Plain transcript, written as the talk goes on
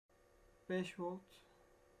5 volt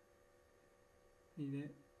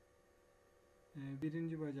ile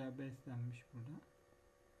birinci bacağı beslenmiş burada.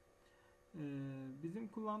 Bizim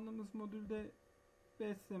kullandığımız modülde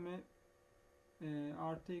besleme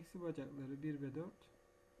artı eksi bacakları 1 ve 4.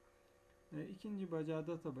 İkinci bacağı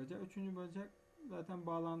data bacağı. Üçüncü bacak zaten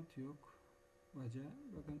bağlantı yok bacağı.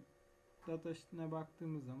 Bakın data sheet'ine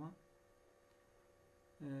baktığımız zaman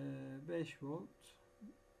 5 volt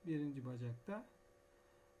birinci bacakta.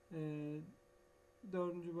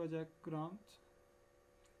 Dördüncü bacak ground.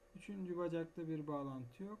 Üçüncü bacakta bir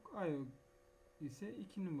bağlantı yok. IO ise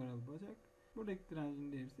 2 numaralı bacak. Buradaki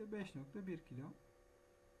direncin değeri ise 5.1 kilo.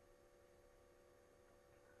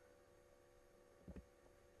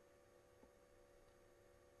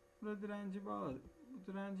 Burada direnci bağladık.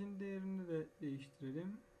 Bu direncin değerini de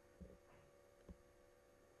değiştirelim.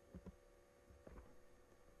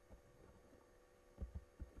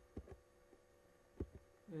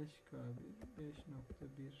 (5K1)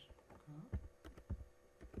 5.1K.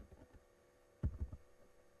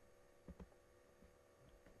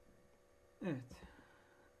 Evet.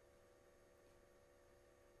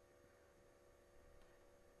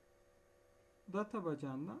 Data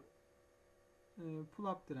bacağından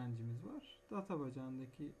pull-up direncimiz var. Data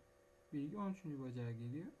bacağındaki bilgi 13. bacağa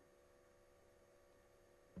geliyor.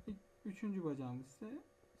 Üçüncü bacağımız ise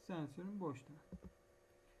sensörün boşta.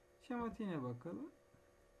 Şematiğine bakalım.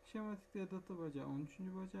 Şematikte data bacağı 13.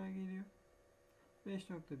 bacağa geliyor.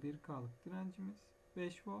 5.1K'lık direncimiz,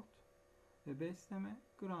 5 volt ve besleme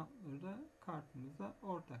groundları da kartımıza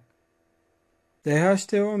ortak.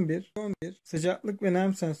 DHT11 sıcaklık ve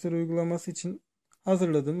nem sensörü uygulaması için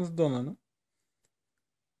hazırladığımız donanım.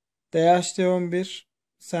 DHT11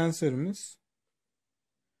 sensörümüz.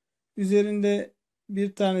 Üzerinde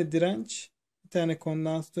bir tane direnç, bir tane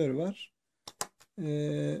kondansatör var.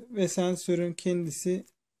 Ve sensörün kendisi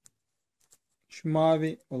şu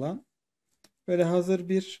mavi olan. Böyle hazır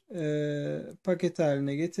bir paket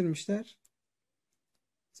haline getirmişler.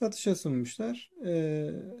 Satışa sunmuşlar.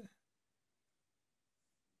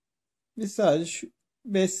 Biz sadece şu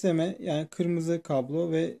besleme, yani kırmızı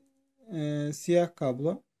kablo ve siyah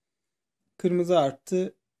kablo. Kırmızı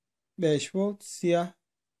artı 5 volt, siyah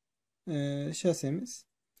şasemiz.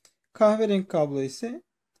 Kahverengi kablo ise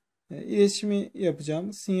iletişimi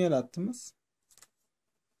yapacağımız sinyal hattımız.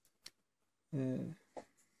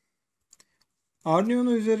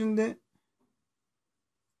 Arduino üzerinde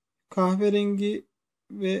kahverengi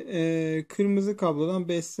ve kırmızı kablodan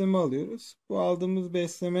besleme alıyoruz. Bu aldığımız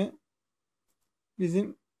besleme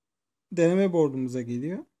bizim deneme boardumuza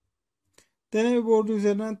geliyor. Deneme boardu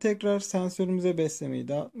üzerinden tekrar sensörümüze beslemeyi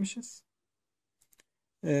dağıtmışız.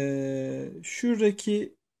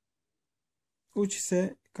 Şuradaki uç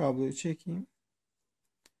ise kabloyu çekeyim.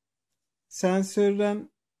 Sensörden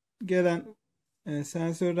gelen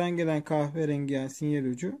kahverengi, yani sinyal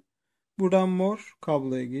ucu buradan mor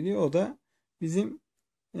kabloya geliyor. O da bizim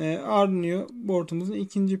Arduino boardumuzun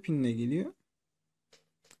ikinci pinine geliyor.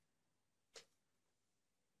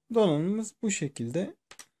 Donanımımız bu şekilde.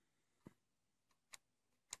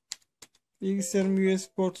 Bilgisayarın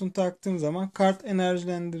USB portunu taktığım zaman kart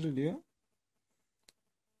enerjilendiriliyor.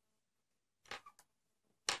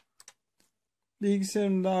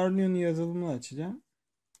 Bilgisayarımda Arduino yazılımını açacağım.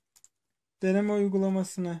 Deneme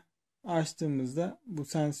uygulamasını açtığımızda bu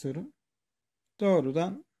sensörün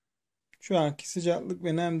doğrudan şu anki sıcaklık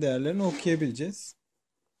ve nem değerlerini okuyabileceğiz.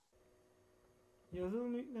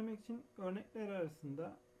 Yazılımı yüklemek için örnekler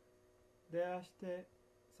arasında DHT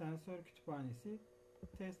sensör kütüphanesi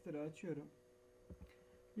testleri açıyorum.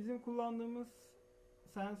 Bizim kullandığımız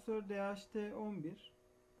sensör DHT11.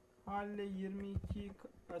 Haliyle 22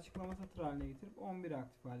 açıklama satır haline getirip 11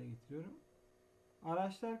 aktif hale getiriyorum.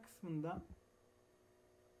 Araçlar kısmından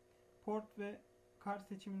port ve kart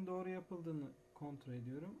seçimin doğru yapıldığını kontrol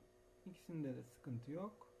ediyorum. İkisinde de sıkıntı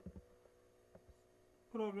yok.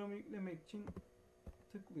 Programı yüklemek için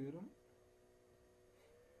tıklıyorum.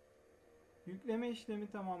 Yükleme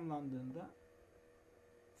işlemi tamamlandığında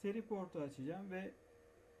seri portu açacağım ve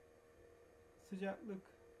sıcaklık,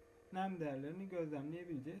 nem değerlerini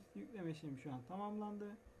gözlemleyebileceğiz. Yükleme işlemi şu an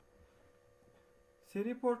tamamlandı.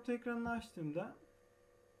 Seri port ekranını açtığımda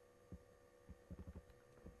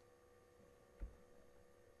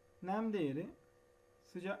nem değeri,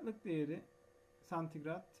 sıcaklık değeri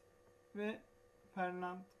santigrat ve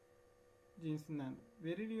Fahrenheit cinsinden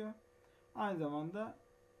veriliyor. Aynı zamanda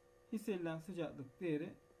hissedilen sıcaklık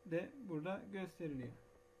değeri de burada gösteriliyor.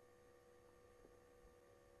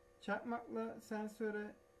 Çakmakla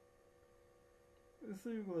sensöre ısı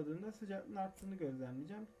uyguladığında sıcaklığın arttığını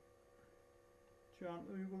gözlemleyeceğim. Şu an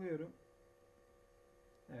uyguluyorum.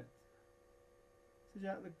 Evet.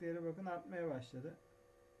 Sıcaklık değeri bakın artmaya başladı.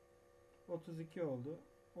 32 oldu.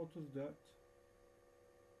 34.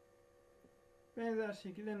 Benzer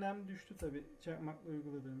şekilde nem düştü tabi çakmakla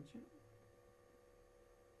uyguladığım için.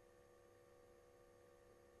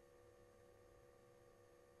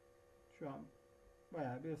 Şu an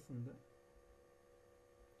bayağı bir ısındı.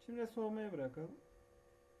 Şimdi soğumaya bırakalım.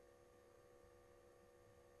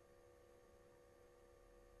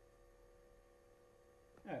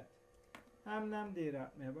 Evet. Hem nem değeri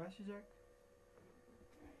artmaya başlayacak.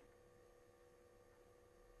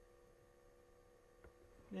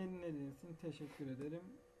 Beni dinlediğiniz için teşekkür ederim.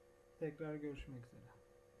 Tekrar görüşmek üzere.